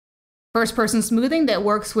First-person smoothing that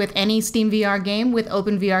works with any Steam VR game with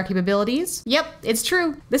OpenVR capabilities? Yep, it's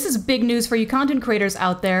true. This is big news for you content creators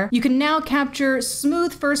out there. You can now capture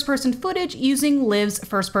smooth first-person footage using 𝐂𝐻𝐿's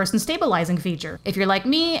first-person stabilizing feature. If you're like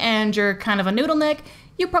me and you're kind of a noodle neck,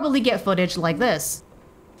 you probably get footage like this.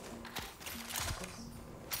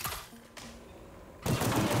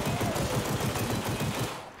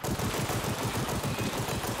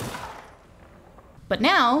 But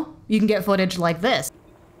now, you can get footage like this.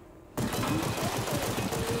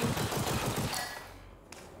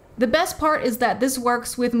 The best part is that this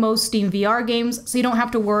works with most Steam VR games, so you don't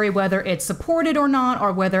have to worry whether it's supported or not,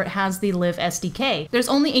 or whether it has the 𝐿IV SDK. There's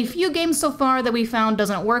only a few games so far that we found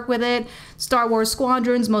doesn't work with it. Star Wars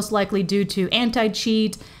Squadrons, most likely due to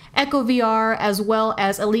anti-cheat, 𝐂𝐻𝐍𝐿, as well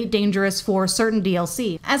as Elite Dangerous for certain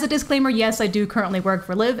DLC. As a disclaimer, yes, I do currently work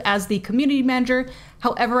for 𝐿IV as the community manager.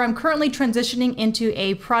 However, I'm currently transitioning into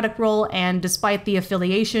a product role, and despite the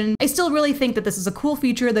affiliation, I still really think that this is a cool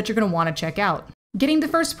feature that you're going to want to check out. Getting the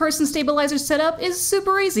first-person stabilizer set up is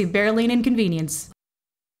super easy, barely an inconvenience.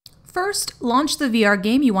 First, launch the VR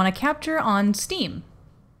game you want to capture on Steam.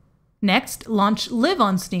 Next, launch 𝐿IV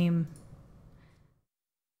on Steam.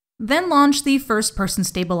 Then launch the first-person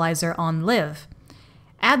stabilizer on 𝐿IV.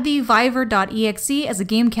 Add the 𝐂𝐈𝐓𝐇 as a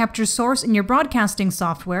game capture source in your broadcasting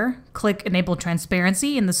software. Click Enable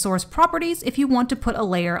Transparency in the source properties if you want to put a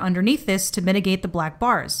layer underneath this to mitigate the black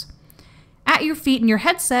bars. At your feet in your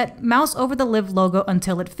headset, mouse over the 𝐿IV logo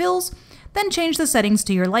until it fills, then change the settings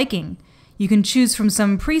to your liking. You can choose from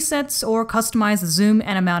some presets or customize the zoom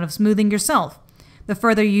and amount of smoothing yourself. The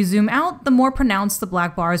further you zoom out, the more pronounced the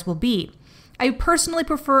black bars will be. I personally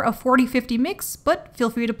prefer a 40-50 mix, but feel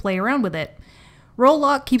free to play around with it. Roll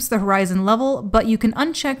lock keeps the horizon level, but you can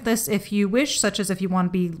uncheck this if you wish, such as if you want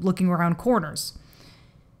to be looking around corners.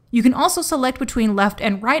 You can also select between left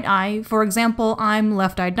and right eye. For example, I'm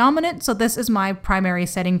left eye dominant, so this is my primary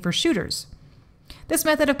setting for shooters. This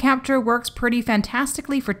method of capture works pretty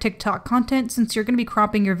fantastically for TikTok content since you're going to be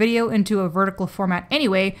cropping your video into a vertical format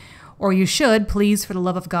anyway, or you should, please, for the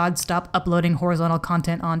love of God, stop uploading horizontal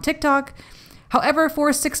content on TikTok. However, for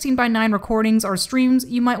 16:9 recordings or streams,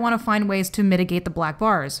 you might want to find ways to mitigate the black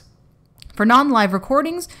bars. For non-live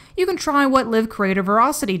recordings, you can try what 𝐿IV creator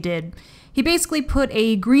Veracity did. He basically put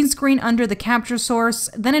a green screen under the capture source,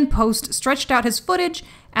 then in post stretched out his footage,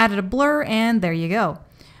 added a blur, and there you go.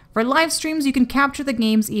 For live streams, you can capture the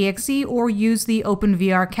game's EXE or use the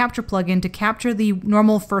OpenVR capture plugin to capture the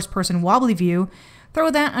normal first-person wobbly view, throw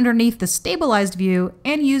that underneath the stabilized view,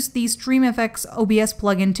 and use the StreamFX OBS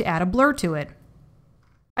plugin to add a blur to it.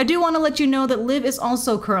 I do want to let you know that 𝐿IV is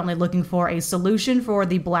also currently looking for a solution for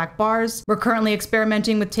the black bars. We're currently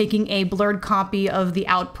experimenting with taking a blurred copy of the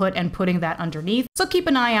output and putting that underneath, so keep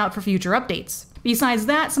an eye out for future updates. Besides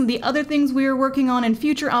that, some of the other things we are working on in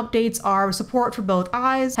future updates are support for both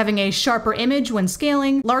eyes, having a sharper image when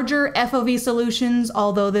scaling, larger FOV solutions,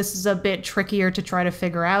 although this is a bit trickier to try to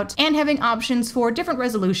figure out, and having options for different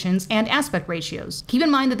resolutions and aspect ratios. Keep in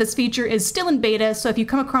mind that this feature is still in beta, so if you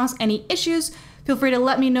come across any issues, feel free to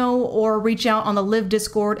let me know or reach out on the 𝐿IV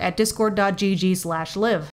Discord at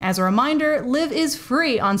discord.gg/𝐿IV. As a reminder, 𝐿IV is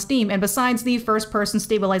free on Steam, and besides the first-person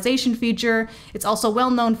stabilization feature, it's also well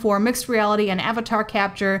known for mixed reality and avatar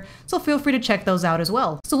capture, so feel free to check those out as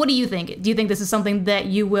well. So what do you think? Do you think this is something that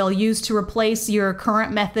you will use to replace your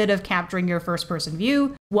current method of capturing your first-person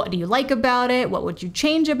view? What do you like about it? What would you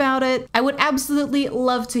change about it? I would absolutely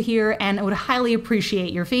love to hear, and I would highly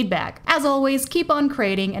appreciate your feedback. As always, keep on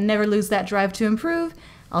creating and never lose that drive to improve.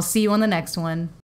 I'll see you on the next one.